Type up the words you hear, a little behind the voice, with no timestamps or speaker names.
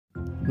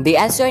The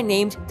asteroid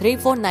named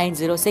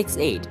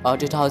 349068 or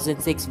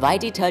 2006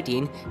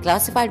 YT13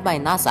 classified by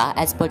NASA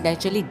as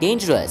potentially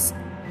dangerous.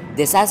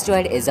 This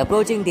asteroid is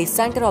approaching the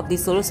center of the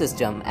solar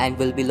system and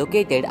will be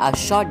located a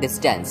short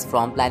distance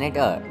from planet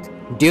Earth.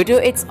 Due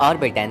to its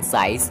orbit and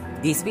size,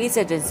 the space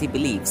agency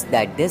believes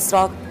that this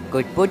rock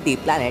could put the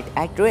planet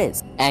at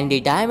risk. And the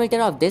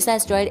diameter of this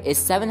asteroid is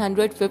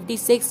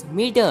 756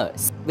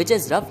 meters, which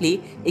is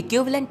roughly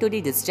equivalent to the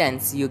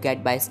distance you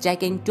get by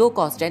stacking two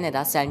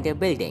Costanera Center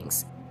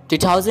buildings.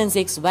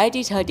 2006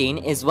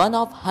 YT13 is one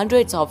of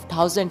hundreds of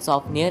thousands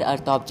of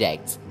near-Earth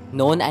objects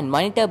known and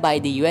monitored by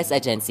the US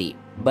agency,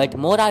 but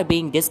more are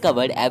being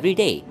discovered every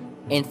day.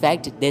 In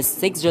fact, this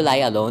 6 July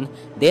alone,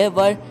 there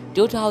were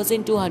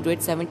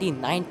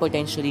 2,279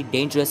 potentially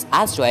dangerous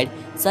asteroids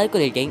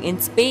circulating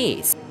in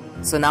space.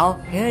 So now,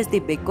 here's the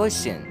big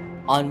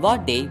question. On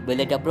what day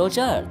will it approach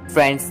Earth?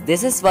 Friends,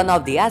 this is one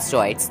of the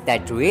asteroids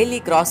that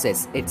rarely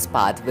crosses its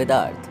path with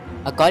Earth.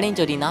 According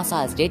to the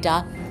NASA's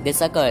data,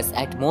 this occurs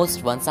at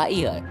most once a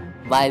year,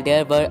 while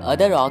there were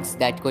other rocks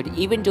that could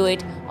even do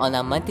it on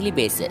a monthly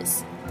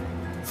basis.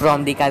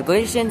 From the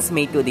calculations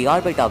made to the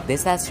orbit of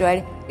this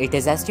asteroid, it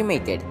is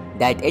estimated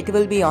that it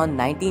will be on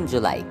 19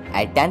 July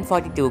at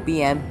 10:42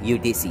 p.m.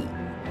 UTC,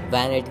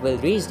 when it will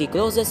reach the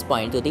closest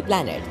point to the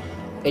planet.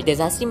 It is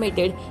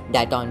estimated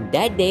that on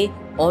that day,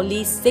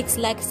 only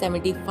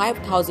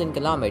 675,000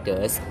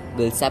 kilometers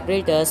will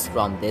separate us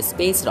from this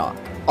space rock.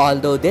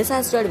 Although this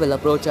asteroid will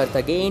approach Earth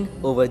again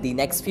over the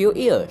next few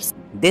years.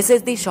 This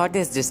is the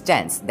shortest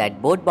distance that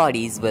both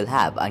bodies will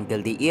have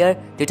until the year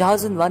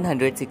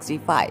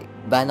 2165,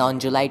 when on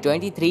July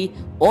 23,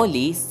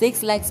 only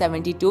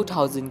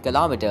 672,000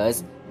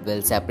 kilometers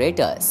will separate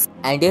us.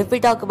 And if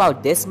we talk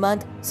about this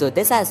month, so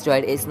this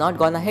asteroid is not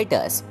gonna hit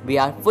us. We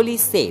are fully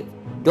safe.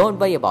 Don't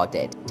worry about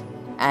it.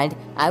 And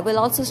I will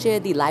also share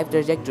the live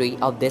trajectory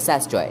of this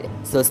asteroid.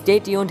 So stay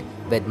tuned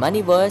with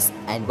Maniverse.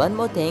 And one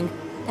more thing,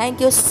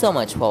 thank you so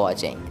much for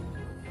watching.